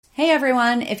Hey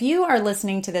everyone, if you are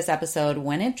listening to this episode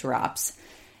when it drops,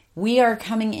 we are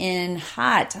coming in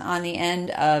hot on the end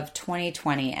of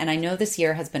 2020, and I know this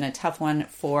year has been a tough one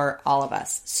for all of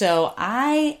us. So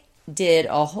I did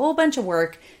a whole bunch of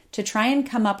work to try and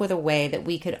come up with a way that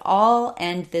we could all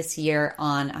end this year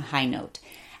on a high note.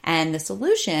 And the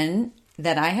solution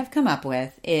that I have come up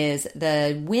with is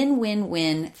the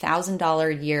win-win-win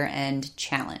 $1,000 year-end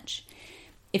challenge.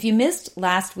 If you missed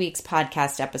last week's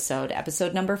podcast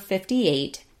episode number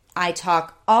 58, I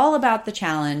talk all about the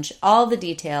challenge, all the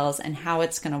details, and how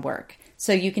it's going to work.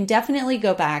 So you can definitely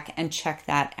go back and check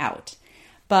that out.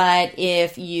 But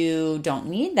if you don't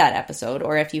need that episode,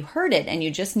 or if you heard it and you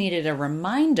just needed a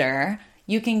reminder,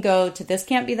 you can go to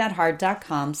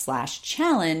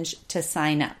thiscan'tbethathard.com/challenge to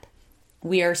sign up.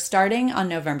 We are starting on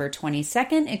November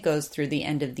 22nd. It goes through the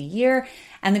end of the year.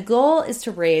 And the goal is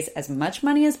to raise as much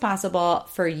money as possible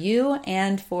for you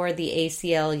and for the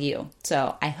ACLU.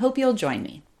 So I hope you'll join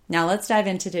me. Now let's dive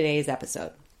into today's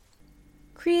episode.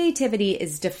 Creativity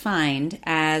is defined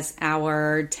as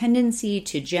our tendency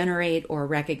to generate or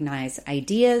recognize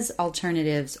ideas,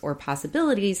 alternatives, or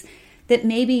possibilities that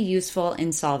may be useful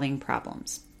in solving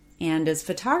problems. And as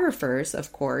photographers,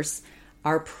 of course,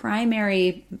 our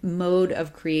primary mode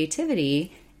of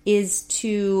creativity is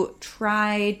to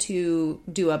try to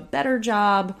do a better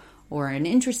job or an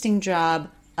interesting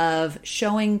job of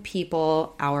showing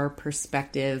people our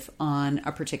perspective on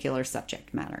a particular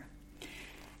subject matter.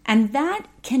 And that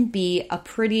can be a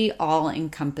pretty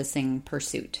all-encompassing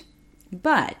pursuit.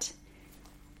 But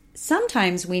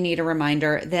sometimes we need a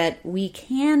reminder that we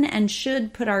can and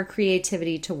should put our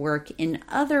creativity to work in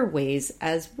other ways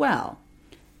as well.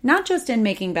 Not just in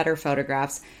making better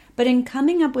photographs, but in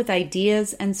coming up with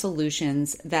ideas and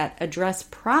solutions that address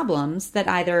problems that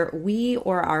either we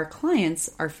or our clients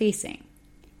are facing.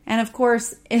 And of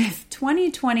course, if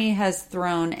 2020 has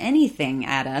thrown anything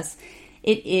at us,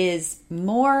 it is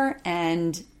more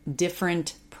and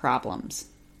different problems.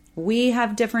 We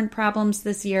have different problems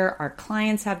this year. Our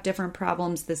clients have different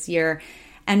problems this year.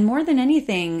 And more than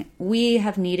anything, we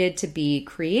have needed to be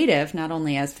creative, not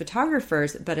only as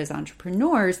photographers, but as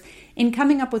entrepreneurs, in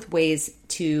coming up with ways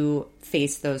to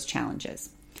face those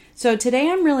challenges. So today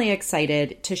I'm really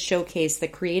excited to showcase the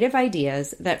creative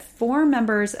ideas that 4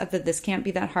 members of the This Can't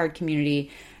Be That Hard community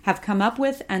have come up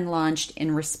with and launched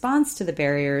in response to the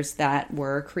barriers that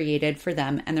were created for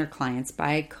them and their clients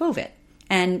by COVID.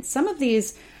 And some of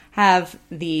these have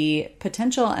the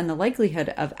potential and the likelihood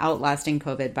of outlasting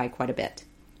COVID by quite a bit.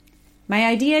 My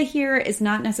idea here is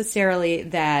not necessarily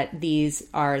that these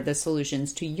are the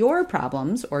solutions to your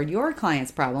problems or your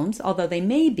clients' problems, although they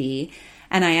may be.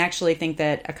 And I actually think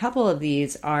that a couple of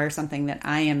these are something that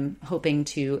I am hoping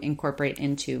to incorporate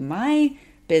into my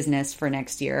business for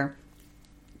next year.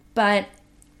 But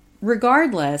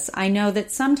regardless, I know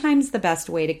that sometimes the best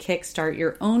way to kickstart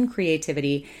your own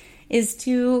creativity is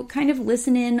to kind of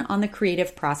listen in on the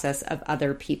creative process of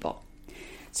other people.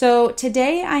 So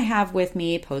today I have with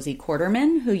me Posey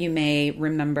Quarterman, who you may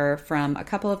remember from a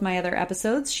couple of my other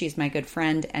episodes. She's my good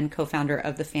friend and co-founder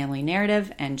of The Family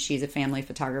Narrative, and she's a family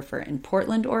photographer in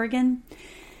Portland, Oregon.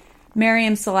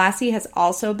 Miriam Selassie has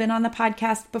also been on the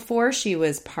podcast before. She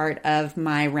was part of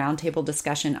my roundtable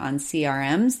discussion on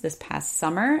CRMs this past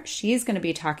summer. She's going to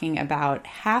be talking about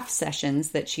half sessions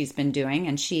that she's been doing,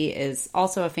 and she is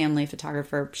also a family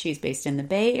photographer. She's based in the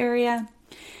Bay Area.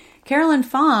 Carolyn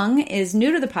Fong is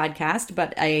new to the podcast,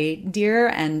 but a dear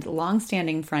and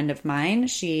longstanding friend of mine.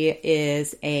 She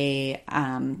is a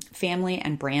family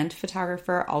and brand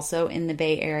photographer also in the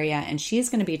Bay Area, and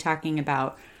she's going to be talking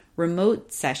about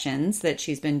remote sessions that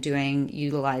she's been doing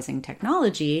utilizing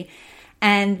technology.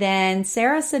 And then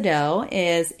Sarah Sado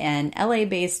is an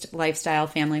LA-based lifestyle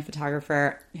family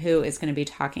photographer who is going to be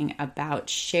talking about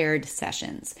shared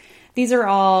sessions. These are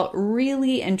all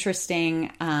really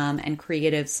interesting and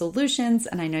creative solutions,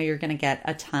 and I know you're going to get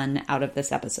a ton out of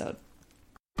this episode.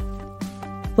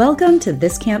 Welcome to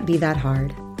This Can't Be That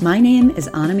Hard. My name is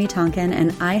Anami Tonkin,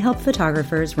 and I help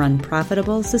photographers run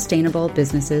profitable, sustainable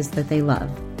businesses that they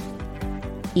love.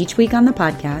 Each week on the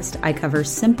podcast, I cover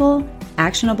simple,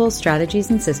 actionable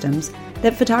strategies and systems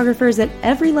that photographers at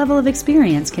every level of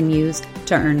experience can use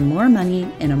to earn more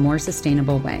money in a more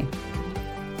sustainable way.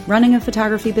 Running a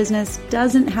photography business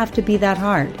doesn't have to be that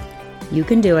hard. You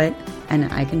can do it, and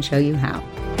I can show you how.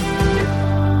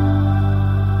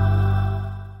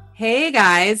 Hey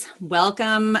guys,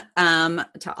 welcome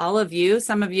to all of you.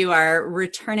 Some of you are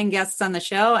returning guests on the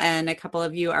show and a couple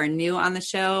of you are new on the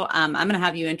show. I'm going to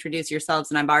have you introduce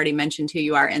yourselves, and I've already mentioned who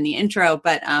you are in the intro,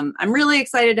 but I'm really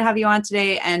excited to have you on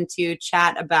today and to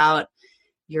chat about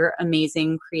your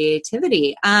amazing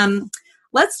creativity.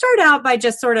 let's start out by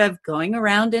just sort of going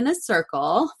around in a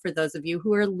circle. For those of you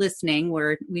who are listening,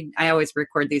 I always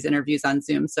record these interviews on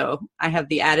Zoom, so I have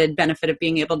the added benefit of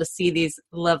being able to see these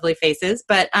lovely faces.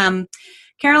 But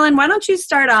Carolyn, why don't you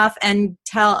start off and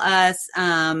tell us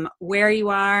where you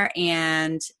are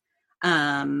and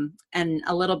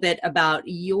a little bit about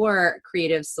your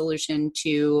creative solution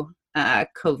to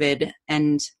COVID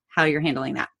and how you're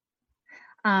handling that.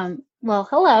 Well,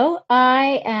 hello.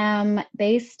 I am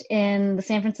based in the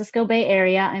San Francisco Bay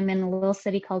Area. I'm in a little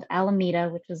city called Alameda,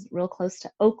 which is real close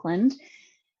to Oakland.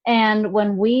 And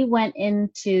when we went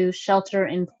into shelter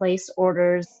in place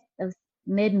orders of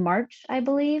mid-March, I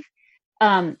believe,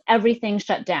 everything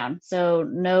shut down. So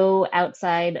no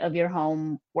outside of your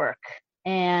home work.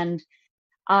 And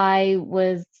I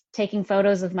was taking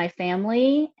photos of my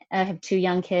family. I have 2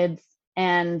 young kids,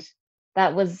 and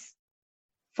that was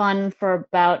fun for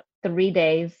about 3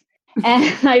 days.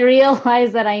 And I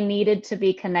realized that I needed to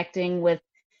be connecting with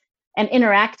and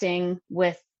interacting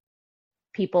with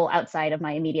people outside of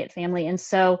my immediate family. And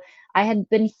so I had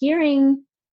been hearing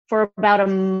for about a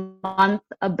month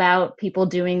about people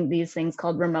doing these things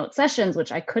called remote sessions,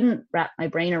 which I couldn't wrap my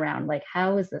brain around. Like,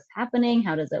 how is this happening?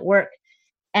 How does it work?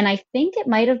 And I think it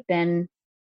might have been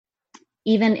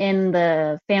even in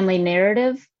the family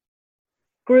narrative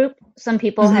group, some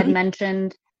people had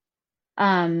mentioned,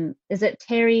 is it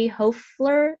Terry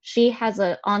Hofler? She has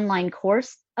an online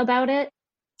course about it.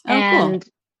 Oh, and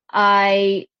cool.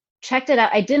 I checked it out.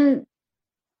 I didn't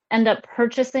end up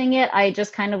purchasing it. I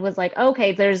just kind of was like,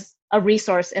 okay, there's a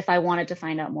resource if I wanted to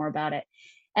find out more about it.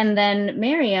 And then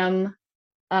Miriam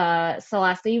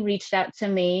Selassie reached out to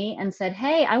me and said,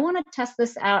 hey, I want to test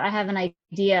this out. I have an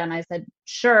idea. And I said,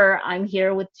 sure, I'm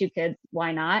here with 2 kids.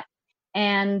 Why not?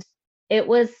 And it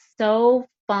was so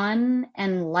fun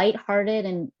and lighthearted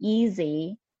and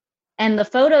easy. And the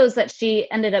photos that she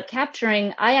ended up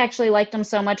capturing, I actually liked them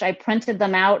so much, I printed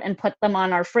them out and put them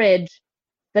on our fridge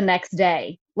the next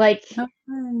day. Like,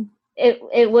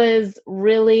 it was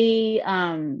really,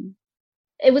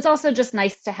 it was also just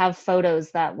nice to have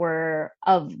photos that were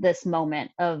of this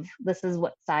moment, of this is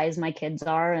what size my kids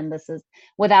are, and this is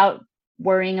without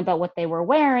worrying about what they were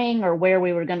wearing or where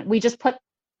we were going to,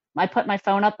 I put my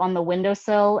phone up on the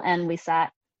windowsill and we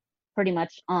sat pretty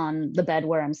much on the bed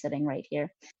where I'm sitting right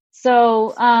here.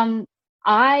 So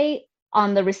I,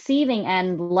 on the receiving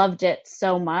end, loved it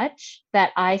so much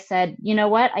that I said, you know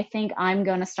what, I think I'm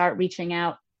going to start reaching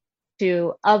out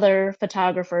to other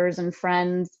photographers and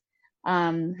friends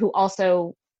who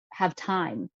also have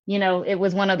time. You know, it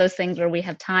was one of those things where we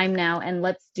have time now and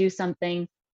let's do something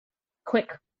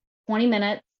quick, 20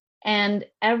 minutes. And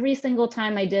every single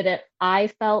time I did it, I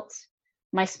felt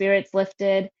my spirits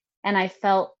lifted, and I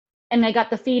got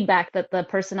the feedback that the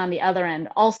person on the other end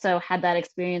also had that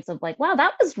experience of like, wow,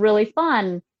 that was really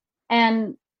fun.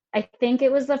 And I think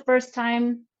it was the first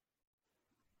time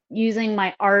using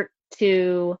my art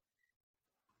to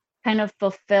kind of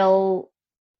fulfill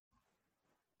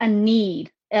a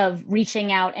need of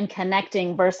reaching out and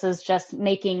connecting versus just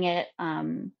making it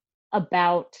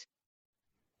about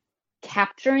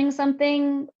capturing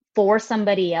something for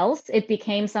somebody else. It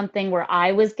became something where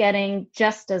I was getting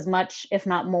just as much, if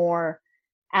not more,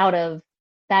 out of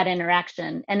that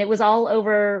interaction. And it was all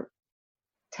over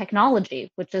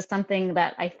technology, which is something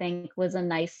that I think was a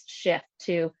nice shift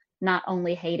to not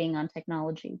only hating on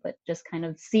technology, but just kind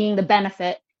of seeing the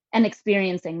benefit and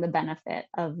experiencing the benefit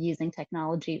of using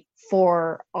technology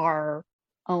for our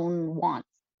own wants,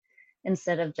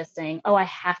 instead of just saying, oh, I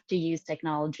have to use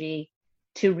technology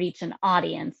to reach an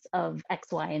audience of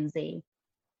X, Y, and Z.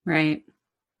 Right.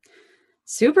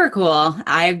 Super cool.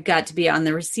 I've got to be on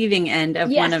the receiving end of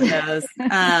one of those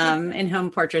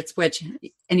in-home portraits, which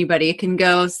anybody can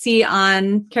go see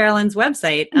on Carolyn's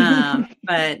website.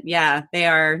 But yeah, they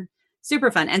are super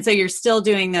fun. And so you're still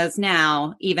doing those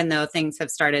now, even though things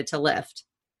have started to lift.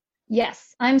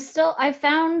 Yes, I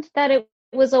found that it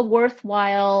was a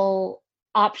worthwhile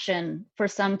option for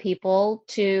some people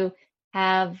to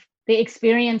have the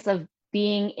experience of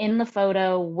being in the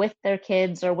photo with their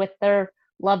kids or with their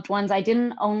loved ones. I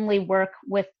didn't only work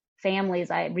with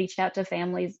families. I reached out to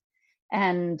families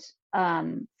and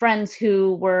friends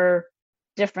who were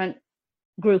different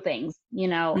groupings, you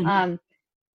know,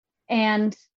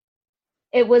 and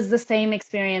it was the same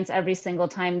experience every single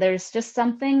time. There's just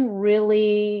something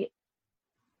really,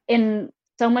 in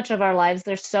so much of our lives,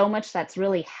 there's so much that's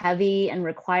really heavy and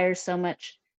requires so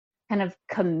much kind of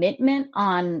commitment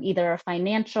on either a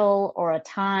financial or a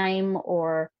time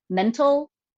or mental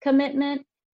commitment.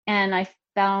 And I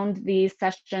found these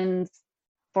sessions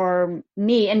for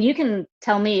me, and you can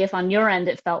tell me if on your end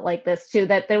it felt like this too,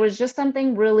 that there was just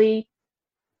something really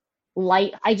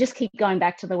I just keep going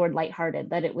back to the word lighthearted,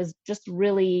 that it was just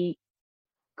really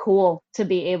cool to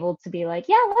be able to be like,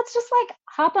 yeah, let's just like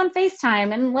hop on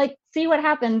FaceTime and like see what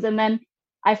happens. And then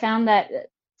I found that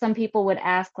some people would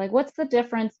ask, like, what's the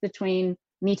difference between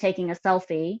me taking a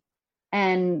selfie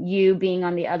and you being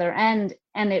on the other end?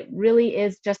 And it really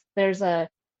is just, there's a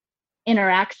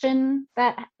interaction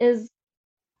that is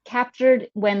captured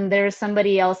when there's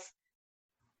somebody else,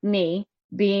 me,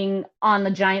 being on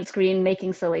the giant screen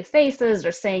making silly faces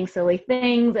or saying silly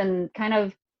things, and kind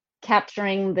of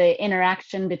capturing the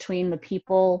interaction between the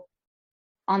people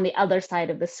on the other side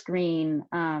of the screen.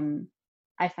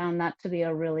 I found that to be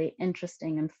a really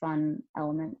interesting and fun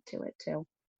element to it too.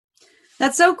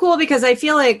 That's so cool, because I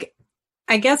feel like,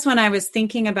 I guess when I was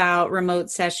thinking about remote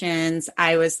sessions,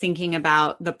 I was thinking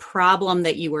about the problem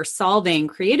that you were solving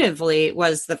creatively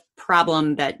was the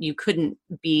problem that you couldn't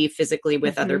be physically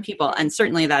with other people. And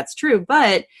certainly that's true,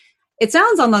 but it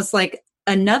sounds almost like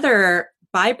another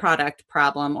byproduct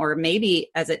problem, or maybe,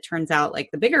 as it turns out, like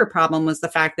the bigger problem was the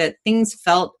fact that things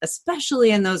felt,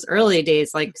 especially in those early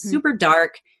days, like super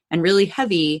dark and really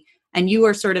heavy. And you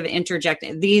were sort of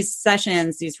interjecting these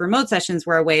sessions, these remote sessions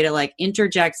were a way to like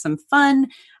interject some fun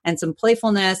and some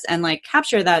playfulness and like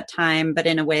capture that time, but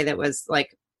in a way that was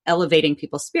like elevating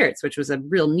people's spirits, which was a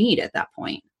real need at that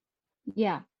point.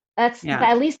 Yeah, at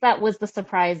least that was the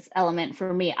surprise element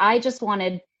for me. I just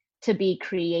wanted to be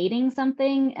creating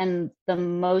something, and the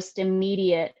most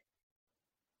immediate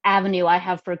avenue I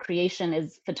have for creation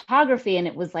is photography. And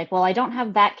it was like, well, I don't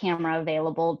have that camera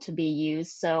available to be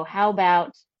used, so how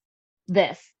about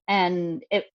this? And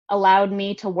it allowed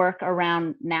me to work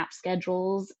around nap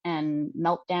schedules and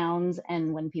meltdowns,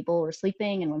 and when people were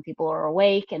sleeping and when people were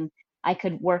awake. And I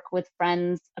could work with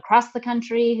friends across the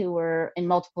country who were in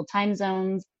multiple time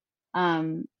zones.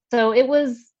 So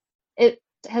it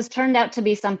has turned out to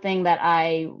be something that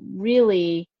I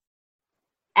really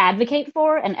advocate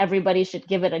for, and everybody should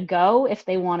give it a go if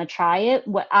they want to try it.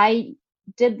 What I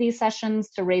did these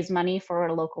sessions to raise money for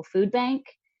a local food bank,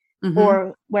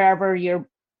 or wherever you're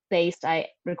based. I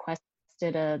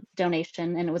requested a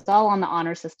donation, and it was all on the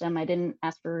honor system. I didn't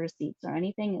ask for receipts or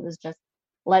anything. It was just,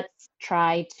 let's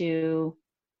try to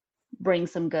bring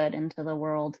some good into the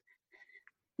world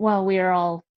while we are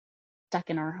all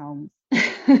stuck in our homes.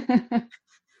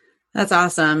 That's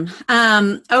awesome.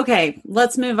 Okay,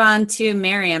 let's move on to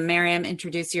Miriam. Miriam,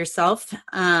 introduce yourself.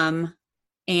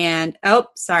 And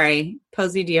sorry,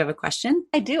 Posey, do you have a question?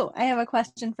 I do. I have a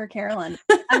question for Carolyn.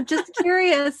 I'm just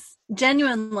curious,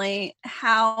 genuinely,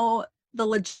 how the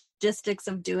logistics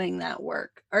of doing that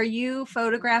work. Are you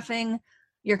photographing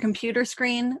your computer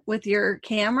screen with your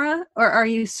camera, or are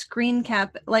you screen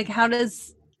cap? Like, how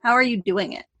are you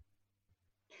doing it?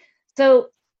 So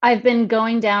I've been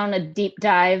going down a deep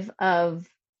dive of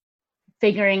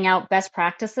figuring out best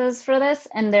practices for this.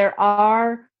 And there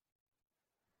are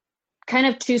kind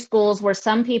of two schools, where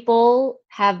some people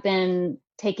have been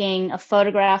taking a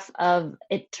photograph of,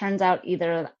 it turns out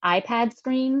either iPad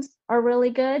screens are really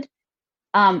good.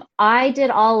 I did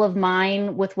all of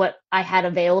mine with what I had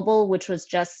available, which was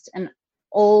just an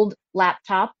old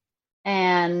laptop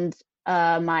and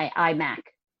my iMac.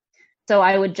 So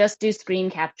I would just do screen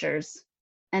captures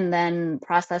and then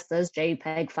process those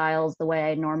JPEG files the way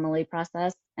I normally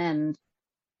process. And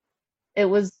it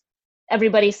was,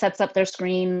 everybody sets up their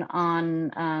screen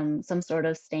on some sort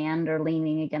of stand or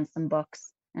leaning against some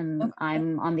books, and okay.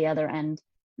 I'm on the other end.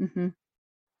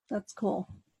 That's cool.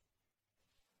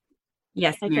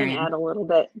 Yes, I can add a little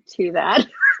bit to that.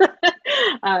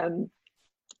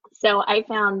 So I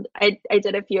found, I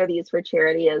did a few of these for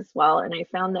charity as well. And I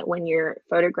found that when you're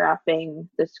photographing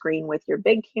the screen with your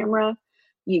big camera,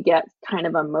 you get kind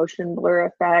of a motion blur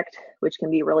effect, which can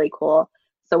be really cool.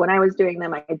 So when I was doing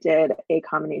them, I did a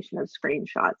combination of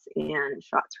screenshots and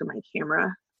shots from my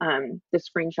camera. The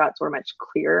screenshots were much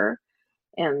clearer,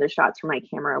 and the shots from my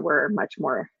camera were much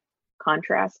more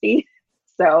contrasty.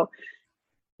 So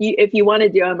if you want to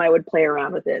do them, I would play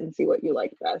around with it and see what you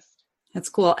like best. That's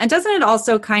cool. And doesn't it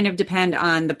also kind of depend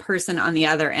on the person on the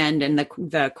other end and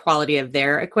the quality of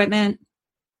their equipment?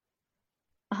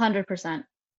 100%.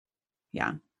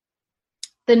 Yeah.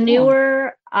 The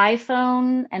newer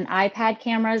iPhone and iPad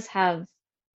cameras have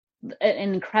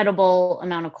an incredible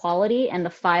amount of quality, and the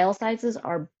file sizes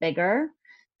are bigger.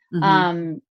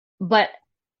 But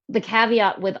the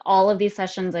caveat with all of these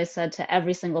sessions, I said to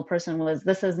every single person, was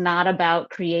this is not about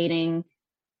creating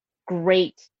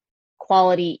great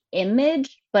quality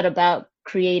image, but about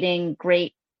creating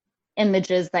great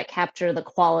images that capture the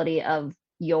quality of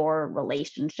your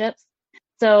relationships.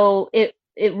 So it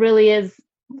really is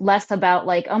less about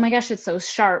like, oh my gosh, it's so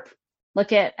sharp,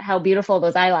 look at how beautiful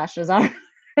those eyelashes are.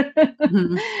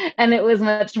 Mm-hmm. And it was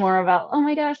much more about, oh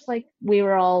my gosh, like we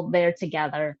were all there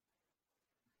together.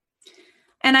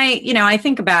 And I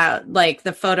think about like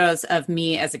the photos of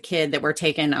me as a kid that were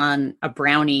taken on a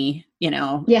brownie,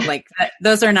 like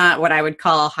those are not what I would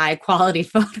call high quality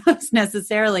photos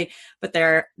necessarily, but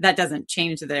that doesn't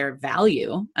change their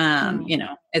value.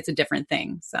 It's a different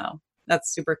thing. So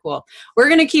that's super cool. We're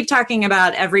going to keep talking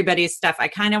about everybody's stuff. I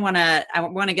want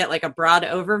to get like a broad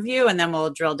overview, and then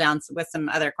we'll drill down with some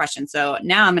other questions. So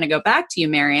now I'm going to go back to you,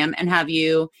 Miriam, and have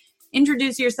you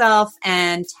introduce yourself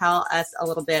and tell us a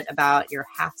little bit about your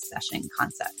half session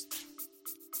concept.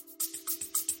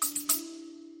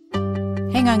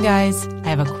 Hang on, guys. I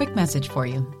have a quick message for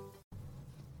you.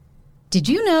 Did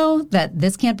you know that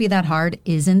This Can't Be That Hard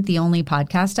isn't the only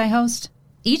podcast I host?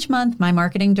 Each month, my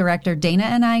marketing director, Dana,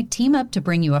 and I team up to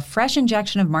bring you a fresh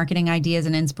injection of marketing ideas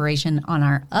and inspiration on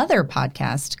our other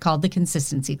podcast called The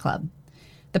Consistency Club.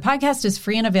 The podcast is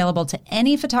free and available to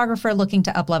any photographer looking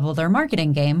to uplevel their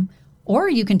marketing game, or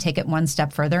you can take it one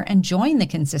step further and join the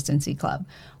Consistency Club,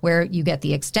 where you get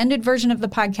the extended version of the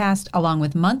podcast along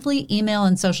with monthly email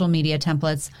and social media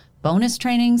templates, bonus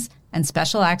trainings, and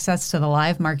special access to the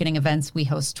live marketing events we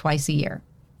host twice a year.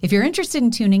 If you're interested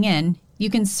in tuning in, you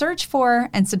can search for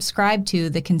and subscribe to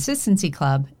the Consistency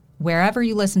Club wherever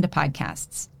you listen to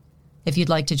podcasts. If you'd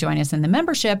like to join us in the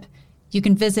membership, you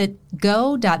can visit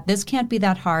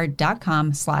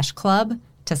go.thiscan'tbethathard.com/club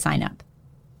to sign up.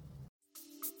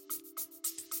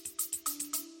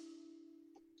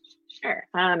 Sure.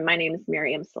 My name is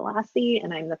Miriam Selassie,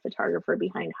 and I'm the photographer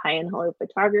behind Hi and Hello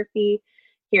Photography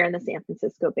here in the San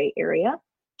Francisco Bay Area.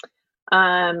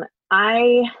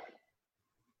 I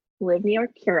live near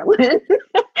Carolyn,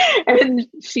 and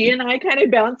she and I kind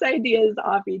of bounce ideas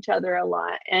off each other a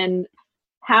lot. And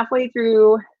halfway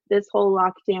through this whole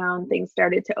lockdown, things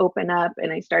started to open up,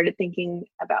 and I started thinking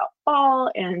about fall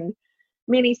and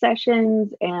mini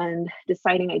sessions and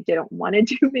deciding I didn't want to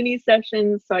do mini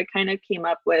sessions. So I kind of came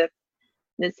up with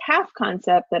this half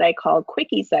concept that I call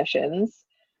quickie sessions.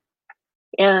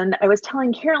 And I was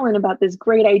telling Carolyn about this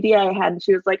great idea I had, and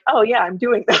she was like, oh yeah, I'm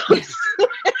doing those.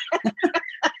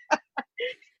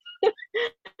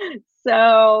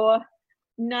 So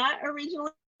not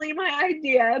originally my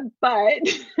idea, but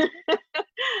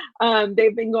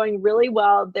they've been going really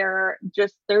well. They're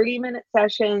just 30-minute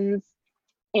sessions,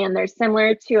 and they're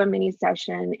similar to a mini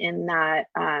session in that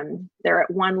they're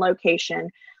at one location.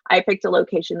 I picked a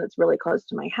location that's really close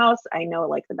to my house. I know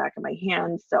like the back of my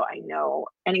hand, so I know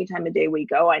any time of day we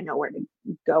go, I know where to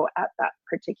go at that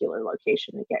particular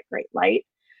location to get great light.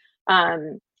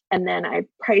 And then I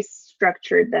price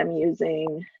structured them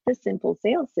using the Simple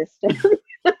Sales system.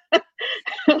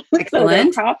 So they're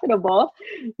profitable.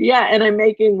 Yeah, and I'm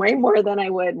making way more than I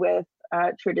would with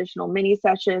traditional mini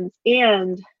sessions.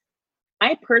 And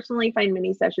I personally find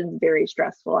mini sessions very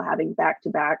stressful, having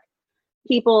back-to-back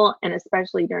people, and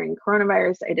especially during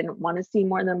coronavirus, I didn't want to see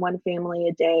more than one family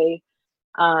a day.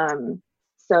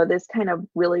 So this kind of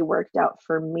really worked out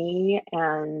for me,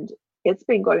 and it's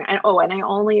been going. And I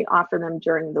only offer them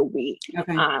during the week,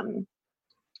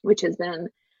 which has been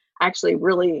actually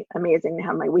really amazing to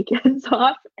have my weekends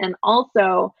off. And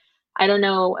also, I don't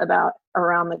know about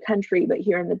around the country, but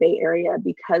here in the Bay Area,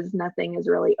 because nothing is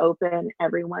really open,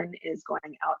 everyone is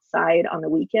going outside on the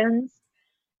weekends.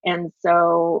 And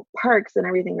so parks and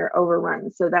everything are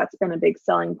overrun. So that's been a big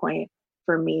selling point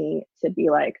for me to be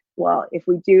like, well, if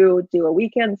we do a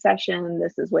weekend session,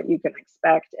 this is what you can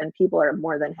expect. And people are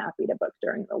more than happy to book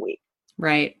during the week.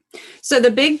 Right. So the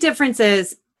big difference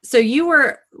is,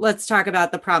 let's talk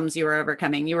about the problems you were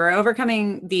overcoming. You were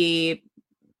overcoming the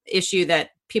issue that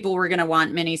people were going to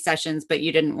want mini sessions, but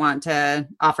you didn't want to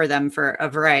offer them for a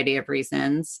variety of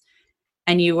reasons.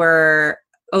 And you were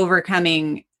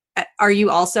overcoming. Are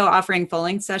you also offering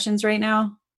full-length sessions right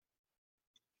now?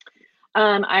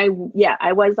 I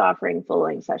was offering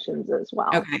full-length sessions as well.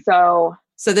 Okay. So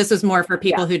this was more for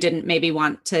people who didn't maybe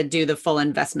want to do the full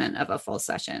investment of a full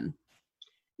session.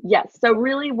 Yes. So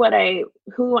really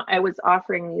who I was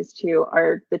offering these to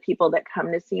are the people that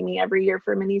come to see me every year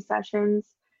for mini sessions.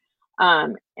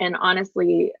 And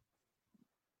honestly,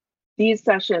 these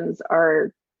sessions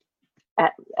are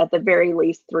at the very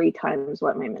least 3 times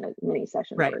what my mini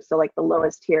sessions were. So like the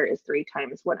lowest tier is 3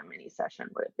 times what a mini session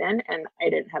would have been. And I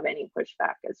didn't have any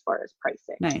pushback as far as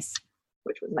pricing. Nice.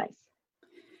 Which was nice.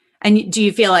 And do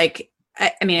you feel like,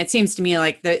 I mean, it seems to me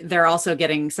like they're also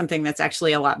getting something that's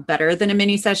actually a lot better than a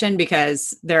mini session,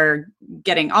 because they're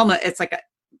getting it's like a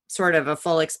sort of a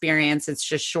full experience. It's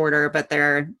just shorter, but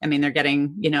they're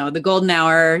getting, the golden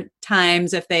hour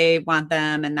times if they want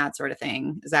them and that sort of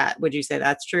thing. Would you say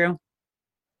that's true?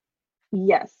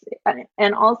 Yes.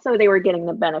 And also they were getting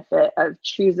the benefit of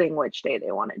choosing which day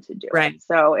they wanted to do Right. it.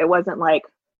 So it wasn't like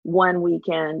one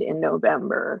weekend in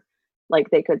November, like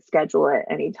they could schedule it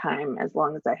anytime as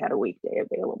long as I had a weekday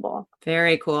available.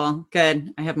 Very cool.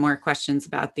 Good. I have more questions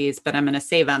about these, but I'm going to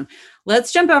save them.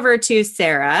 Let's jump over to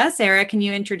Sarah. Sarah, can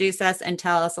you introduce us and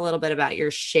tell us a little bit about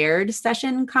your shared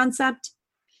session concept?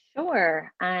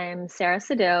 Sure. I'm Sarah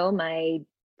Sado. My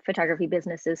photography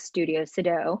business is Studio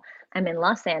Sado. I'm in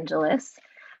Los Angeles.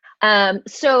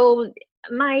 So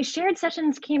my shared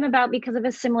sessions came about because of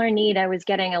a similar need. I was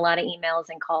getting a lot of emails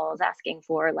and calls asking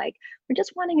for, like, we're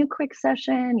just wanting a quick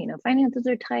session, finances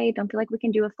are tight, don't feel like we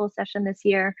can do a full session this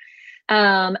year.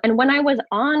 And when I was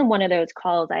on one of those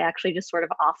calls, I actually just sort of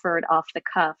offered off the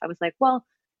cuff. I was like, well,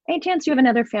 any chance you have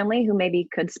another family who maybe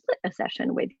could split a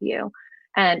session with you?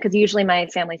 And because usually my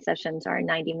family sessions are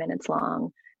 90 minutes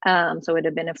long. So it would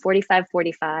have been a 45.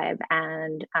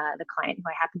 And the client who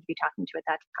I happened to be talking to at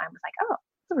that time was like, oh,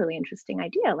 that's a really interesting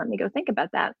idea. Let me go think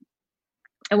about that.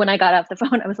 And when I got off the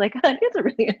phone, I was like, it's a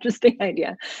really interesting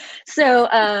idea. So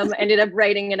ended up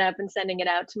writing it up and sending it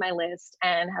out to my list,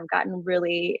 and have gotten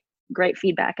really great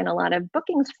feedback and a lot of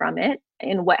bookings from it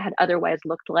in what had otherwise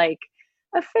looked like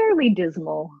a fairly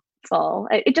dismal fall.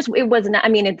 It wasn't,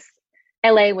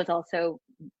 LA was also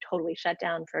totally shut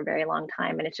down for a very long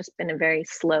time, and it's just been a very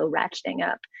slow ratcheting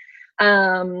up.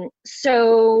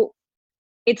 So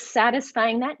it's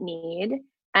satisfying that need.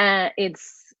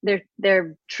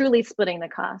 They're truly splitting the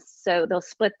costs. So they'll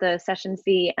split the session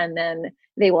fee, and then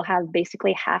they will have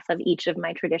basically half of each of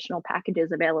my traditional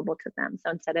packages available to them. So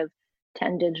instead of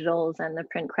 10 digitals and the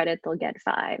print credit, they'll get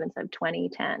 5 instead of 20,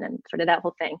 10, and sort of that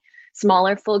whole thing.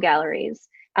 Smaller full galleries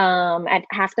at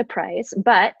half the price,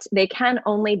 but they can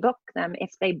only book them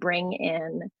if they bring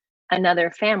in another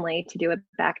family to do it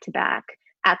back to back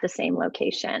at the same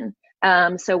location.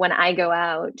 So when I go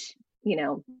out,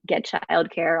 get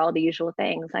childcare, all the usual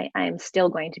things, I'm still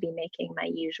going to be making my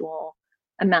usual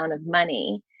amount of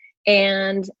money.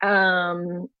 And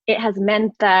it has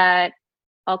meant that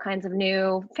all kinds of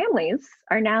new families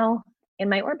are now in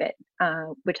my orbit,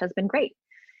 which has been great.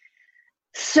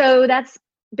 So that's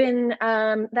been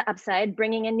the upside,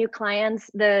 bringing in new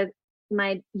clients.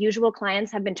 My usual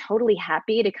clients have been totally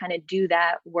happy to kind of do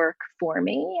that work for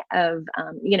me.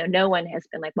 No one has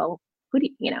been like, well,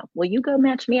 will you go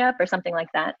match me up or something like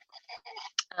that?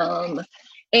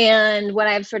 And what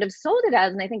I've sort of sold it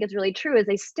as, and I think it's really true, is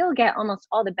they still get almost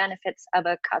all the benefits of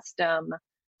a custom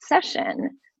session.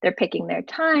 They're picking their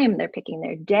time, they're picking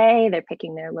their day, they're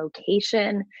picking their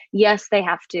location. Yes, they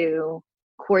have to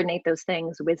coordinate those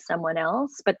things with someone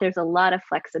else, but there's a lot of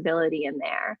flexibility in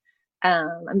there.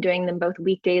 I'm doing them both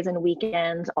weekdays and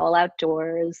weekends, all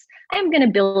outdoors. I'm going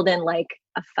to build in like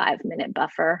a 5-minute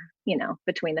buffer,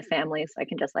 between the families, so I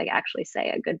can just like actually say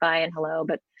a goodbye and hello,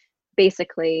 but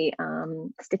basically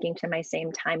sticking to my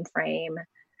same time frame.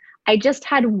 I just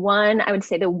had I would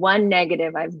say the one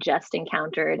negative I've just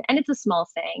encountered, and it's a small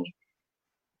thing,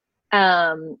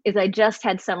 is I just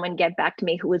had someone get back to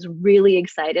me who was really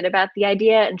excited about the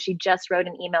idea, and she just wrote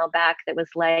an email back that was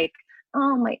like,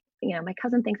 oh, my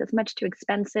cousin thinks it's much too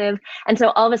expensive. And so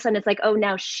all of a sudden it's like, oh,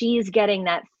 now she's getting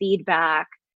that feedback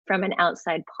from an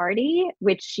outside party,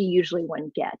 which she usually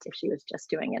wouldn't get if she was just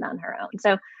doing it on her own.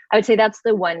 So I would say that's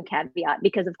the one caveat,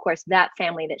 because of course that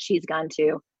family that she's gone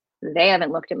to, they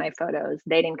haven't looked at my photos.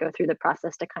 They didn't go through the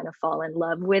process to kind of fall in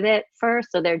love with it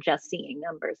first. So they're just seeing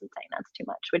numbers and saying that's too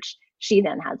much, which she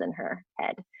then has in her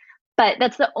head. But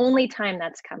that's the only time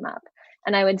that's come up.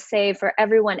 And I would say for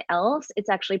everyone else, it's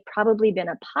actually probably been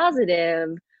a positive.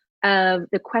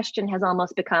 The question has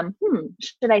almost become,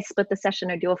 should I split the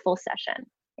session or do a full session?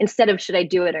 Instead of should I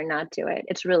do it or not do it?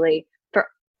 It's really for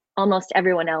almost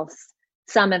everyone else.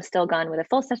 Some have still gone with a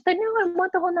full session. But no, I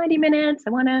want the whole 90 minutes. I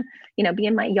want to, be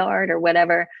in my yard or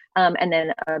whatever. And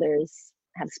then others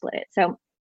have split it. So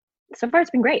far it's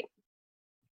been great.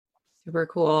 Super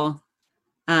cool.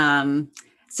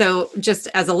 So just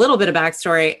as a little bit of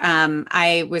backstory,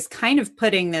 I was kind of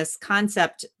putting this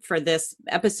concept for this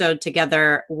episode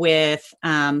together with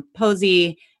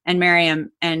Posey and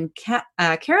Miriam and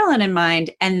Carolyn in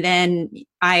mind. And then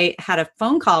I had a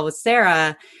phone call with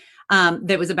Sarah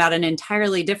that was about an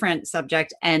entirely different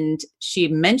subject. And she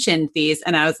mentioned these,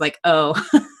 and I was like, oh,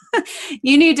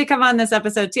 you need to come on this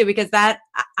episode too, because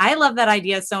I love that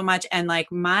idea so much. And like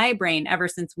my brain, ever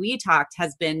since we talked,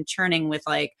 has been churning with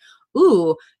like,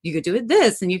 ooh, you could do it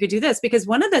this and you could do this. Because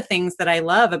one of the things that I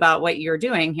love about what you're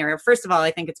doing here, first of all,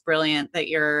 I think it's brilliant that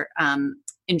you're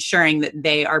ensuring that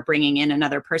they are bringing in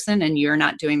another person and you're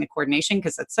not doing the coordination,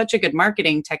 because that's such a good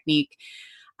marketing technique.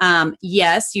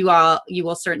 Yes, you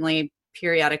will certainly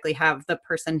periodically have the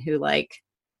person who like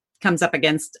comes up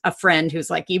against a friend who's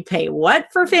like, you pay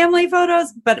what for family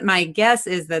photos? But my guess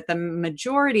is that the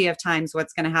majority of times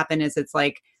what's going to happen is it's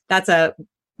like,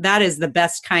 that is the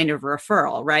best kind of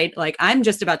referral, right? Like, I'm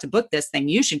just about to book this thing.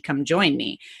 You should come join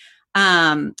me.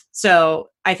 So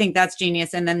I think that's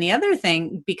genius. And then the other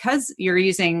thing, because you're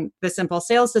using the Simple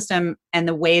Sales System and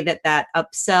the way that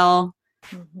upsell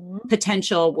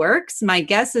potential works, my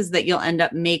guess is that you'll end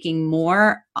up making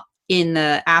more in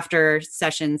the after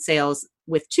session sales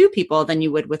with 2 people than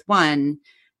you would with 1,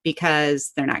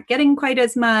 because they're not getting quite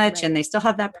as much and they still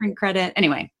have that print credit.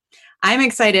 Anyway, I'm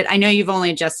excited. I know you've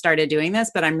only just started doing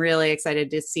this, but I'm really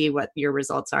excited to see what your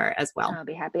results are as well. I'll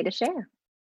be happy to share.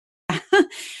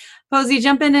 Posey,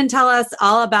 jump in and tell us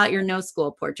all about your no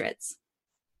school portraits.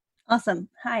 Awesome.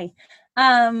 Hi.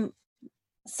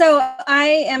 So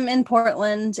I am in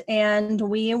Portland, and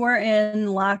we were in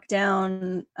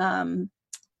lockdown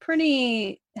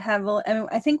pretty heavily. I mean,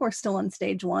 I think we're still on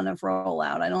stage 1 of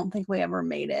rollout. I don't think we ever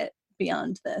made it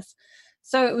beyond this.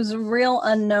 So it was a real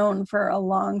unknown for a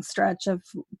long stretch of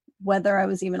whether I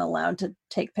was even allowed to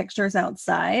take pictures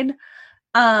outside.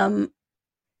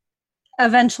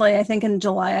 Eventually, I think in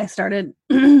July, I started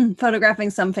photographing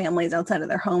some families outside of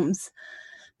their homes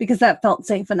because that felt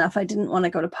safe enough. I didn't want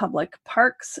to go to public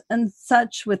parks and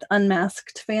such with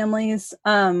unmasked families.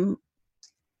 And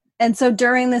so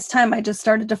during this time, I just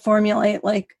started to formulate,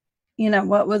 like, you know,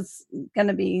 what was going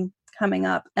to be coming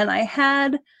up. And I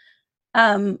had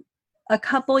a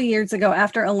couple years ago,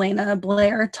 after Elena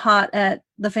Blair taught at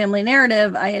the Family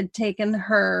Narrative, I had taken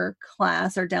her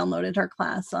class or downloaded her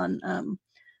class on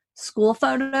school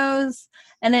photos.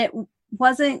 And it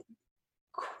wasn't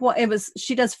quite, it was,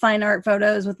 she does fine art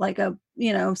photos with like a,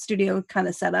 you know, studio kind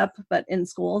of setup, but in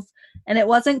schools. And it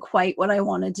wasn't quite what I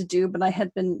wanted to do, but I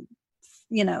had been,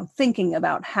 you know, thinking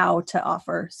about how to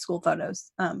offer school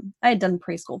photos. I had done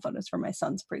preschool photos for my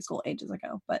son's preschool ages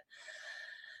ago, but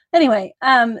anyway,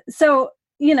 so,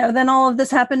 you know, then all of this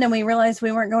happened and we realized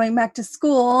we weren't going back to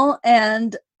school,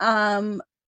 and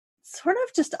sort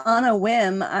of just on a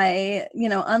whim, I, you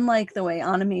know, unlike the way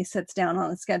Anami sits down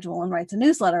on a schedule and writes a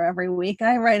newsletter every week,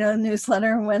 I write a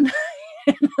newsletter when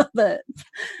the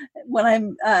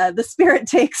spirit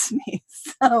takes me.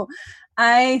 So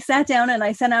I sat down and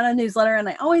I sent out a newsletter, and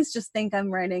I always just think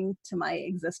I'm writing to my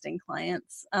existing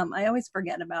clients. I always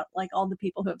forget about like all the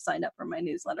people who have signed up for my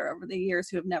newsletter over the years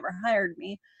who have never hired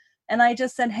me. And I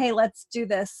just said, hey, let's do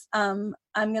this. I'm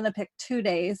going to pick 2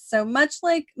 days. So much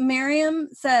like Miriam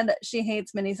said, she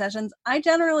hates mini sessions. I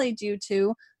generally do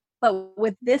too. But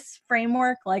with this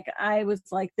framework, like I was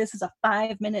like, this is a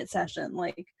 5-minute session.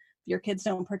 Like if your kids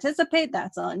don't participate,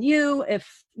 that's on you. If,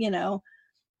 you know,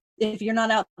 if you're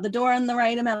not out the door in the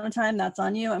right amount of time, that's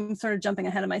on you. I'm sort of jumping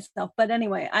ahead of myself. But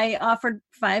anyway, I offered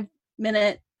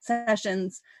 5-minute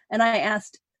sessions, and I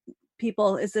asked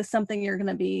people, is this something you're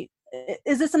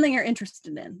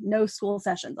interested in? No school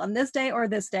sessions on this day or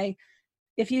this day.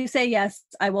 If you say yes,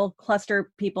 I will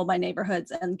cluster people by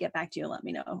neighborhoods and get back to you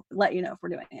and let you know if we're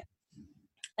doing it.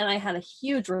 And I had a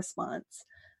huge response.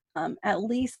 At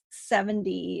least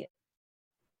 70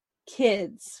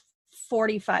 kids,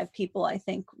 45 people, I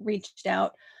think, reached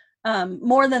out.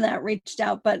 More than that reached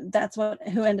out, but that's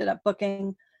who ended up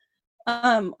booking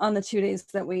on the 2 days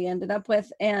that we ended up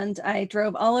with. And I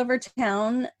drove all over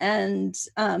town, and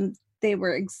they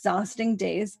were exhausting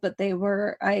days, but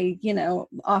I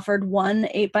offered 1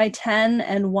 8x10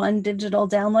 and 1 digital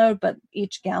download, but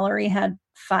each gallery had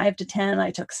 5 to 10. I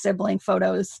took sibling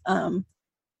photos. I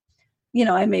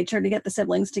made sure to get the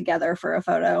siblings together for a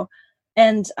photo,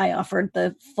 and I offered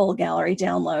the full gallery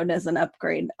download as an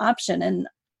upgrade option. And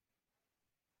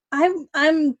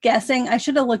I'm guessing, I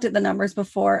should have looked at the numbers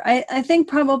before. I think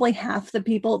probably half the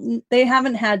people, they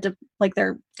haven't had to, like,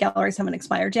 their galleries haven't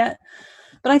expired yet,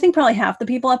 but I think probably half the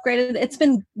people upgraded. It's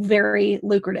been very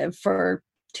lucrative for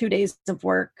 2 days of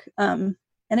work. And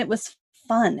it was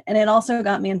fun. And it also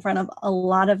got me in front of a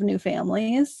lot of new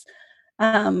families,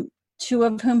 2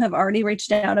 of whom have already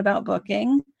reached out about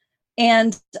booking.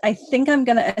 And I think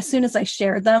as soon as I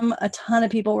shared them, a ton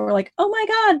of people were like, oh my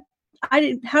God,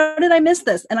 how did I miss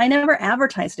this? And I never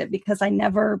advertised it because I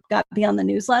never got beyond the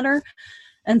newsletter.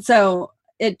 And so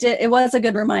it was a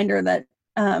good reminder that,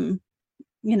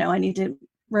 I need to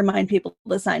remind people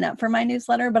to sign up for my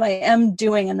newsletter, but I am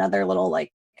doing another little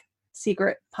like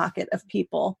secret pocket of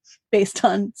people based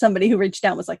on somebody who reached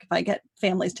out, was like, if I get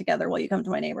families together, will you come to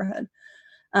my neighborhood?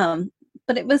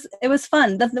 But it was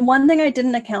fun. The one thing I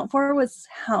didn't account for was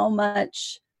how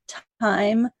much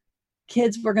time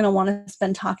kids were going to want to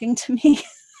spend talking to me.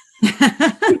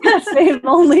 because they've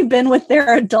only been with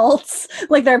their adults,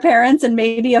 like their parents and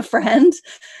maybe a friend.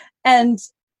 And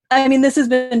I mean, this has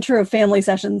been true of family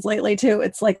sessions lately too.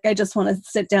 It's like, I just want to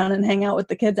sit down and hang out with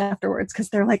the kids afterwards because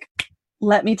they're like,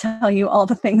 let me tell you all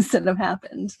the things that have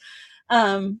happened.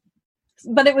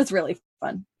 But it was really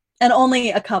fun. And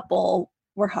only a couple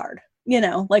were hard,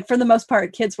 like for the most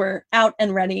part, kids were out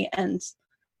and ready and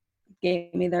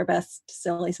gave me their best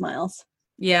silly smiles.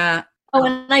 Yeah. Oh,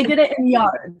 and I did it in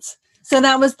yards. So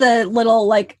that was the little,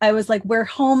 like, I was like, we're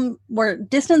home, we're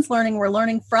distance learning, we're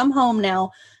learning from home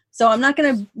now. So I'm not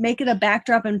going to make it a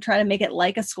backdrop and try to make it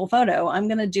like a school photo. I'm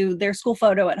going to do their school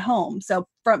photo at home. So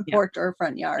front porch or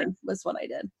front yard was what I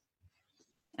did.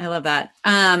 I love that.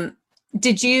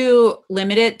 Did you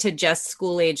limit it to just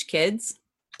school age kids?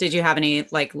 Did you have any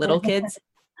like little kids?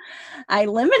 I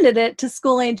limited it to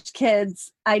school age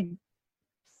kids.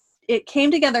 It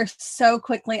came together so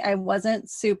quickly. I wasn't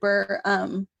super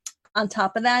on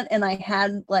top of that. And I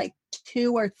had like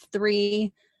 2 or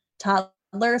 3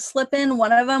 toddlers slip in.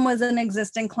 One of them was an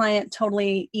existing client,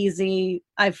 totally easy.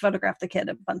 I photographed the kid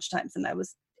a bunch of times and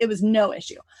it was no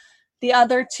issue. The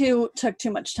other 2 took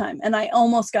too much time and I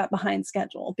almost got behind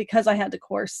schedule because I had to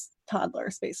course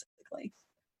toddlers basically.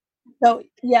 So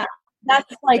yeah,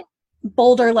 that's like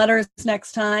bolder letters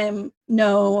next time.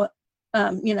 No,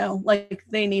 like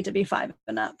they need to be 5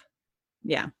 and up.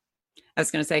 Yeah. I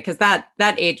was going to say, because that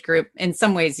age group, in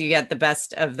some ways, you get the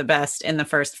best of the best in the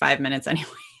first 5 minutes anyway.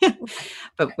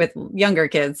 But with younger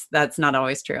kids, that's not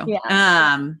always true.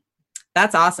 Yeah.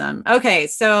 That's awesome. Okay.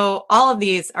 So all of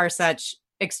these are such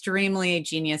extremely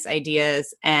genius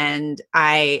ideas. And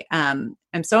I am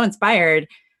so inspired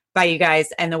by you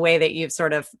guys and the way that you've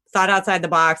sort of thought outside the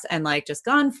box and like just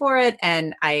gone for it.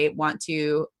 And I want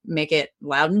to make it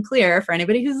loud and clear for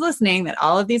anybody who's listening that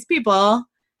all of these people,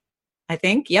 I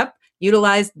think,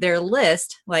 utilize their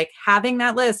list, like having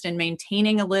that list and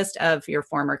maintaining a list of your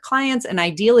former clients and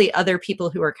ideally other people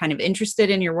who are kind of interested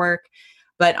in your work,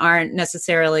 but aren't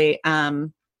necessarily,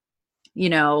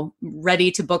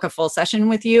 ready to book a full session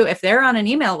with you. If they're on an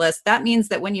email list, that means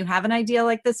that when you have an idea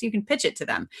like this, you can pitch it to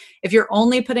them. If you're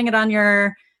only putting it on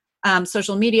your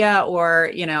social media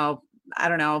or, I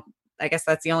don't know, I guess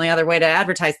that's the only other way to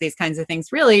advertise these kinds of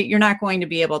things. Really, you're not going to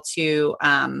be able to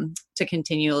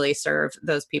continually serve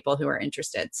those people who are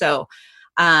interested. So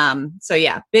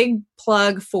yeah, big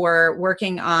plug for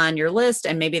working on your list,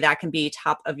 and maybe that can be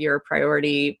top of your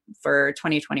priority for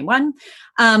 2021.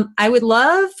 I would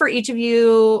love for each of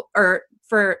you, or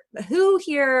for who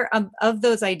here of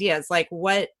those ideas, like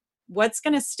what's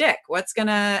going to stick, what's going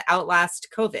to outlast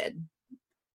COVID.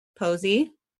 Posey.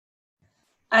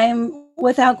 I'm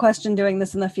without question doing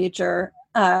this in the future.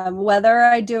 Whether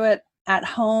I do it at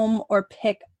home or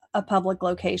pick a public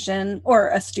location or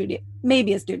a studio,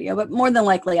 maybe a studio, but more than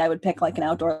likely I would pick like an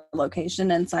outdoor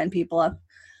location and sign people up.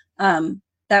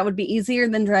 That would be easier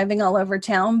than driving all over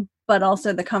town, but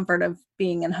also the comfort of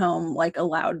being at home, like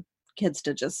allowed kids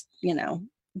to just,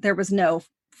 there was no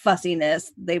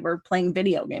fussiness. They were playing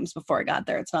video games before I got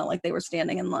there. It's not like they were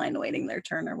standing in line waiting their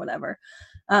turn or whatever.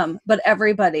 But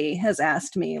everybody has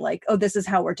asked me like, oh, this is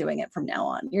how we're doing it from now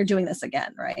on. You're doing this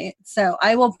again, right? So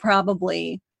I will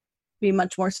probably be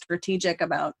much more strategic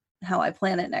about how I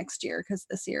plan it next year, because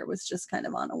this year was just kind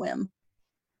of on a whim.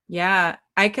 Yeah,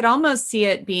 I could almost see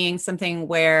it being something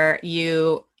where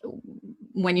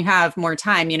when you have more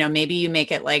time, maybe you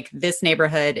make it like this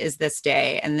neighborhood is this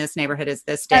day and this neighborhood is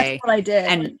this day. That's what I did.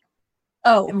 And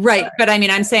right. But I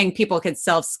mean, I'm saying people could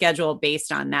self-schedule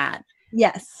based on that.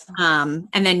 Yes. And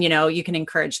then, you can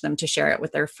encourage them to share it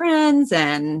with their friends,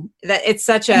 and that it's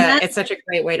such a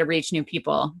great way to reach new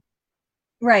people.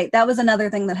 Right. That was another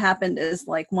thing that happened, is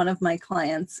like one of my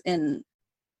clients in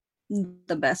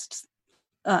the best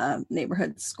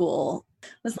neighborhood school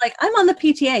was like, I'm on the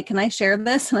PTA. Can I share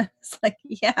this? And I was like,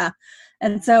 yeah.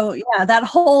 And so, yeah, that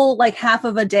whole like half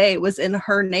of a day was in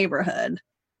her neighborhood,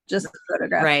 just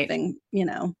photographing,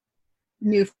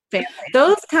 new families.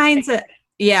 Those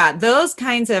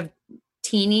kinds of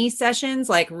teeny sessions,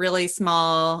 like really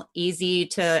small, easy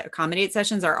to accommodate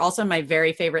sessions, are also my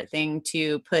very favorite thing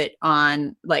to put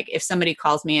on. Like if somebody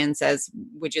calls me and says,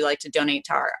 would you like to donate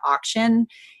to our auction?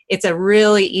 It's a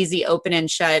really easy open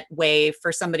and shut way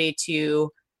for somebody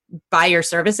to buy your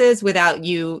services without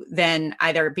you then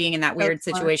either being in that weird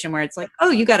situation where it's like, oh,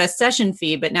 you got a session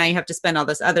fee, but now you have to spend all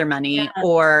this other money,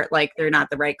 or like they're not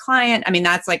the right client. I mean,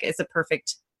 that's like, it's a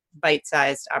perfect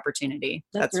bite-sized opportunity.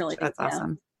 That's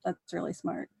awesome. That's really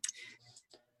smart.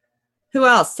 Who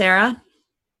else? Sarah?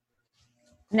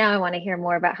 Now I want to hear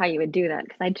more about how you would do that,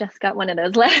 because I just got one of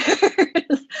those letters.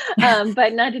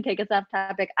 But not to take us off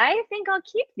topic, I think I'll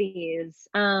keep these.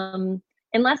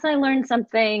 Unless I learn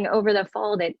something over the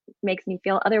fall that makes me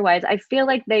feel otherwise. I feel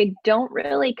like they don't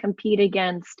really compete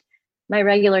against my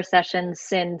regular sessions,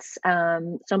 since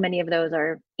so many of those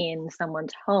are in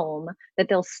someone's home, that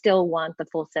they'll still want the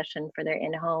full session for their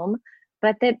in-home.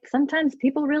 But that sometimes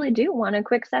people really do want a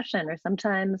quick session, or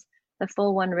sometimes the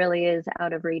full one really is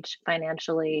out of reach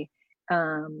financially.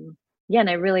 Yeah, and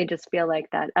I really just feel like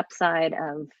that upside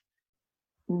of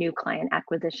new client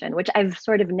acquisition, which I've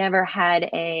sort of never had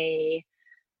a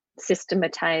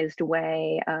systematized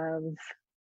way of.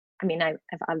 I mean, I've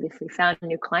obviously found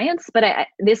new clients, but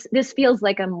this feels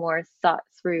like a more thought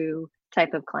through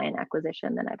type of client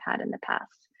acquisition than I've had in the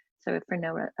past. So if for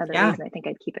no other reason, I think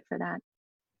I'd keep it for that.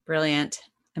 Brilliant.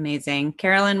 Amazing.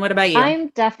 Carolyn, what about you? I'm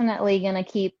definitely going to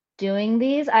keep doing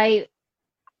these. I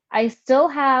still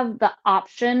have the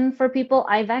option for people.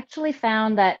 I've actually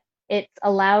found that it's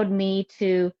allowed me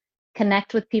to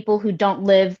connect with people who don't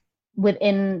live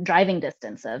within driving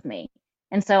distance of me.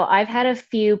 And so I've had a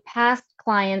few past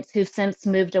clients who've since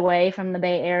moved away from the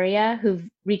Bay Area who've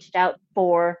reached out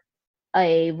for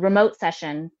a remote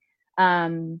session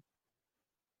to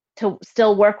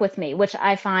still work with me, which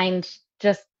I find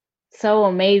just so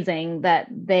amazing, that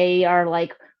they are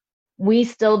like, we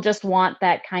still just want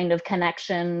that kind of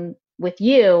connection with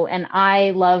you. And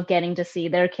I love getting to see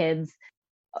their kids,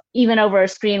 even over a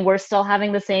screen. We're still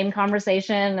having the same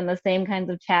conversation and the same kinds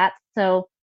of chats. So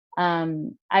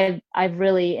I've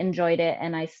really enjoyed it,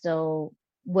 and I still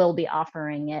will be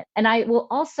offering it. And I will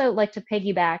also like to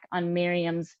piggyback on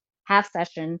Miriam's half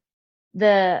session.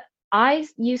 I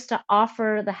used to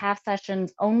offer the half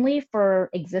sessions only for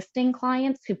existing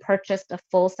clients who purchased a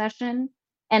full session.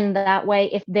 And that way,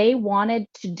 if they wanted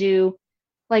to do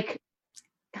like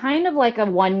kind of like a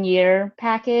 1-year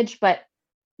package, but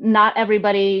not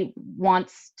everybody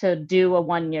wants to do a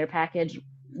 1-year package.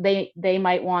 They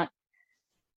might want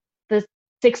the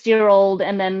 6-year-old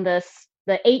and then the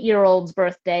 8-year-old's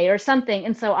birthday or something.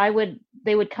 And so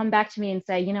they would come back to me and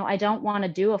say, I don't want to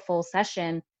do a full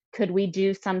session. Could we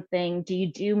do something? Do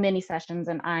you do mini sessions?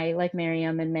 And I, like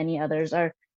Miriam and many others,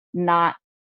 are not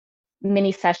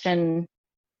mini session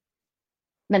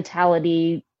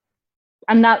mentality.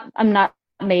 I'm not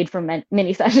made for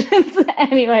mini sessions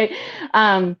anyway.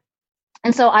 And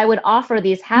so I would offer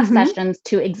these half sessions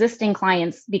to existing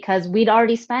clients, because we'd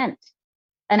already spent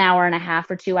an hour and a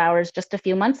half or 2 hours just a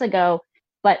few months ago,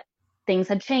 but things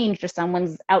had changed, or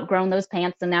someone's outgrown those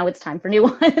pants and now it's time for new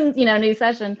ones, new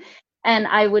session. And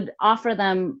I would offer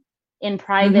them in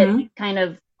private, kind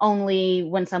of only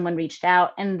when someone reached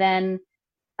out. And then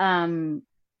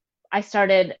I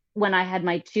started, when I had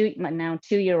my now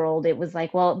 2-year-old, it was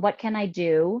like, well, what can I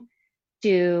do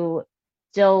to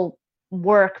still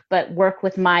work, but work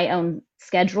with my own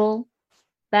schedule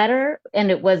better? And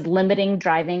it was limiting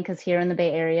driving, because here in the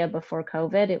Bay Area before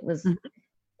COVID, it was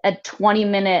a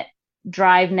 20-minute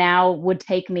drive now would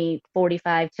take me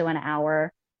 45 to an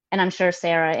hour. And I'm sure,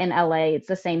 Sarah, in LA, it's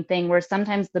the same thing, where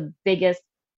sometimes the biggest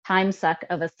time suck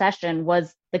of a session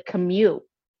was the commute.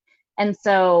 And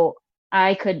so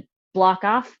I could block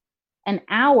off an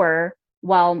hour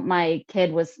while my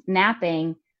kid was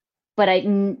napping, but it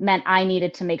meant I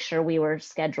needed to make sure we were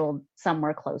scheduled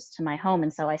somewhere close to my home.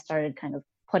 And so I started kind of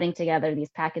putting together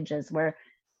these packages where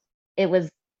it was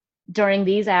during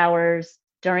these hours,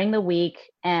 during the week,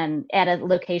 and at a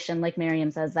location, like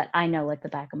Miriam says, that I know like the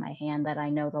back of my hand, that I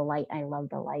know the light, I love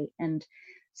the light. And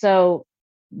so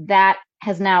that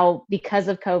has now, because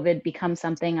of COVID, become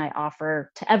something I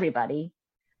offer to everybody.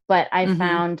 But I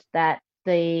found that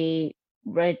the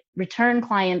return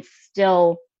clients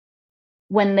still,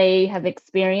 when they have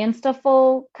experienced a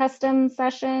full custom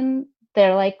session,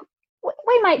 they're like,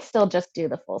 we might still just do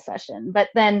the full session. But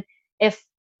then if,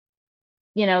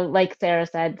 like Sarah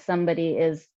said, somebody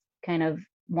is kind of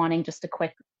wanting just a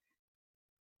quick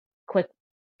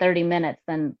 30 minutes,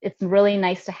 then it's really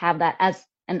nice to have that as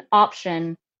an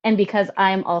option. And because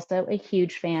I'm also a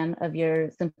huge fan of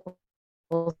your simple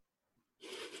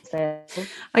sales.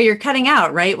 Oh, you're cutting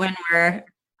out right when we're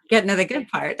getting to the good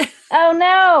part. Oh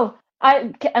no.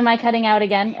 Am I cutting out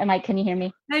again? Can you hear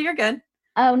me? No, you're good.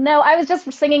 Oh no, I was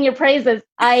just singing your praises.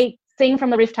 I sing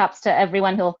from the rooftops to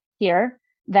everyone who'll hear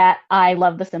that I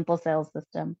love the simple sales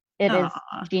system. It is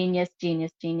genius,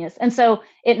 genius, genius. And so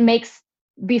it makes,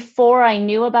 before I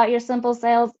knew about your simple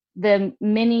sales, the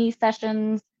mini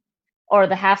sessions or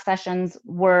the half sessions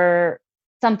were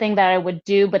something that I would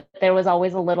do, but there was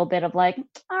always a little bit of like,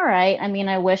 all right,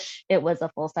 I wish it was a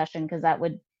full session, because that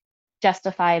would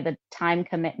justify the time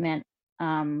commitment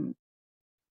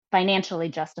financially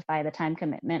justify the time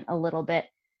commitment a little bit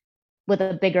with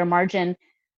a bigger margin,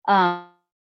 or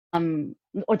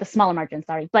the smaller margin,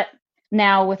 sorry. But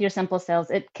now with your simple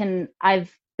sales,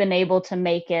 I've been able to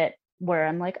make it where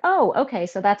I'm like, oh, okay,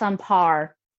 so that's on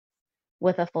par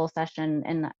with a full session,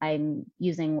 and I'm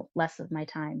using less of my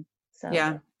time. So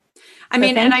yeah, I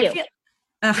mean, and I feel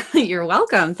you're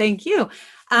welcome. Thank you.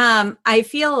 I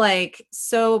feel like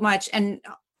so much, and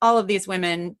all of these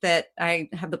women that I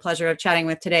have the pleasure of chatting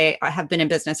with today have been in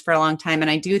business for a long time.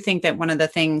 And I do think that one of the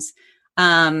things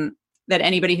that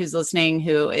anybody who's listening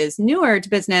who is newer to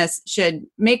business should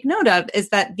make note of is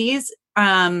that these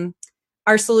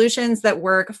are solutions that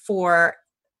work for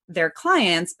their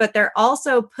clients, but they're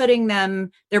also putting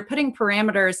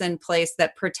parameters in place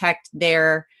that protect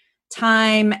their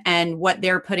time and what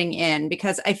they're putting in.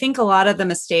 Because I think a lot of the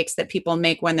mistakes that people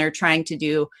make when they're trying to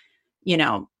do,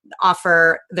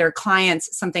 offer their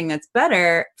clients something that's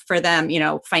better for them,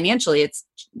 financially, it's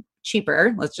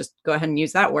cheaper. Let's just go ahead and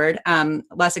use that word.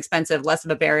 Less expensive, less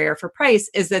of a barrier for price,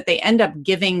 is that they end up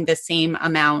giving the same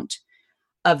amount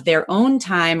of their own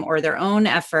time or their own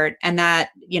effort. And that,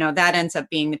 that ends up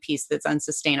being the piece that's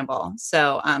unsustainable.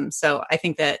 So I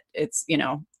think that it's,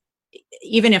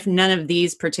 even if none of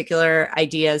these particular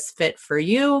ideas fit for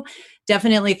you,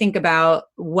 definitely think about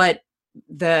what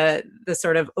the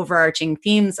sort of overarching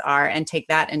themes are and take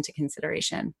that into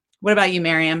consideration. What about you,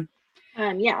 Miriam?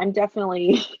 Yeah, I'm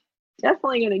definitely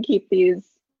going to keep these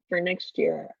for next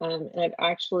year. And I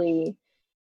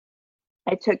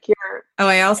took your... Oh,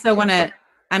 I also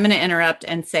I'm going to interrupt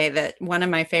and say that one of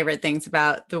my favorite things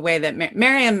about the way that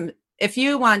Miriam, if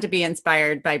you want to be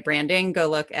inspired by branding, go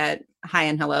look at Hi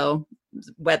and Hello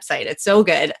website. It's so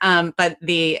good. But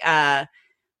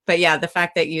yeah, the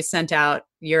fact that you sent out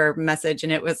your message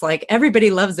and it was like,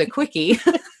 everybody loves a quickie.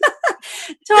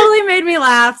 Totally made me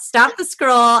laugh. Stop the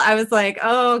scroll. I was like,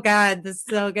 oh God, this is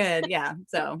so good. Yeah.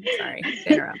 So sorry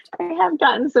to interrupt. I have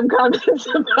gotten some comments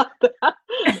about that.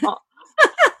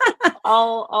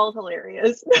 all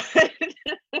hilarious.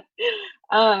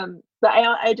 But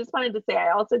I just wanted to say, I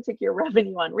also took your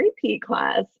revenue on repeat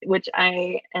class, which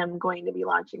I am going to be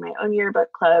launching my own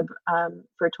yearbook club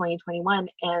for 2021.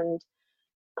 And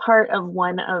part of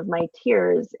one of my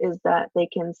tiers is that they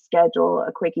can schedule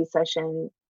a quickie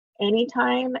session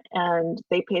anytime, and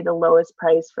they pay the lowest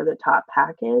price for the top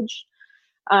package.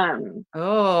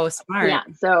 Oh, smart. Yeah,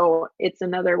 so it's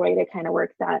another way to kind of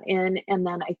work that in. And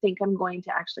then I think I'm going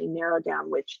to actually narrow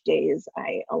down which days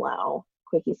I allow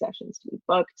quickie sessions to be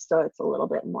booked, so it's a little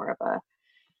bit more of a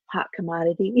hot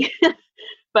commodity.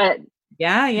 But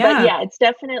yeah, it's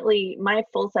definitely, my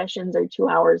full sessions are 2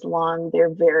 hours long.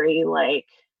 They're very like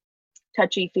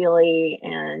touchy-feely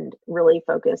and really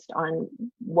focused on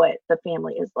what the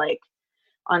family is like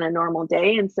on a normal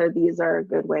day. And so these are a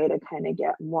good way to kind of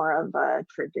get more of a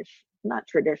not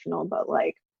traditional, but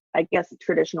like, I guess,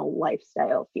 traditional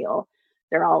lifestyle feel.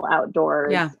 They're all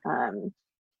outdoors. Yeah.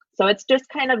 So it's just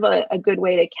kind of a good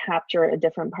way to capture a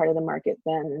different part of the market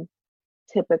than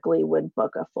typically would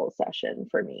book a full session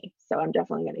for me. So I'm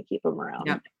definitely going to keep them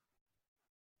around.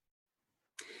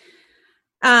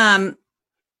 Yep.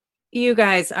 You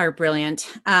guys are brilliant.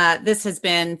 This has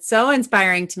been so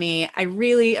inspiring to me. I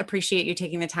really appreciate you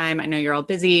taking the time. I know you're all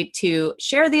busy to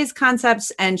share these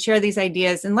concepts and share these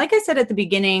ideas. And like I said at the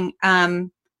beginning,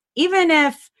 even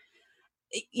if,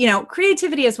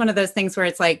 creativity is one of those things where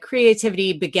it's like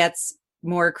creativity begets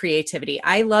more creativity.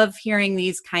 I love hearing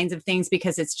these kinds of things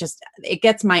because it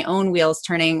gets my own wheels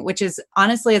turning, which is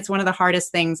honestly, it's one of the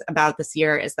hardest things about this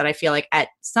year is that I feel like at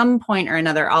some point or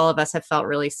another, all of us have felt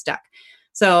really stuck.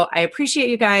 So I appreciate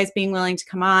you guys being willing to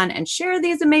come on and share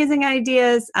these amazing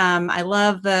ideas. I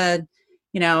love the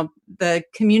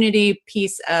community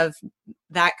piece of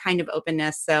that kind of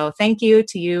openness. So thank you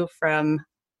to you from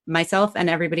myself and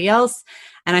everybody else.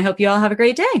 And I hope you all have a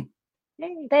great day.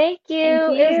 Thank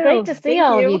you. It was great to see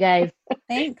all of you guys.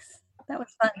 Thanks. That was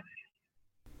fun.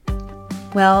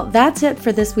 Well, that's it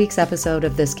for this week's episode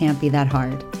of This Can't Be That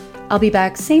Hard. I'll be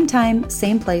back same time,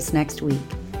 same place next week.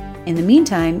 In the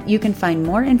meantime, you can find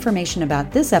more information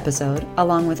about this episode,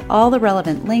 along with all the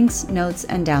relevant links, notes,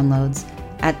 and downloads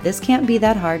at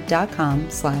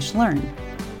thiscan'tbethathard.com/learn.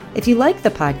 If you like the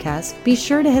podcast, be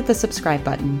sure to hit the subscribe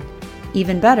button.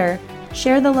 Even better,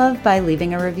 share the love by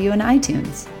leaving a review in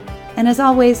iTunes. And as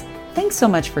always, thanks so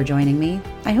much for joining me.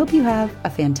 I hope you have a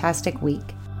fantastic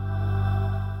week.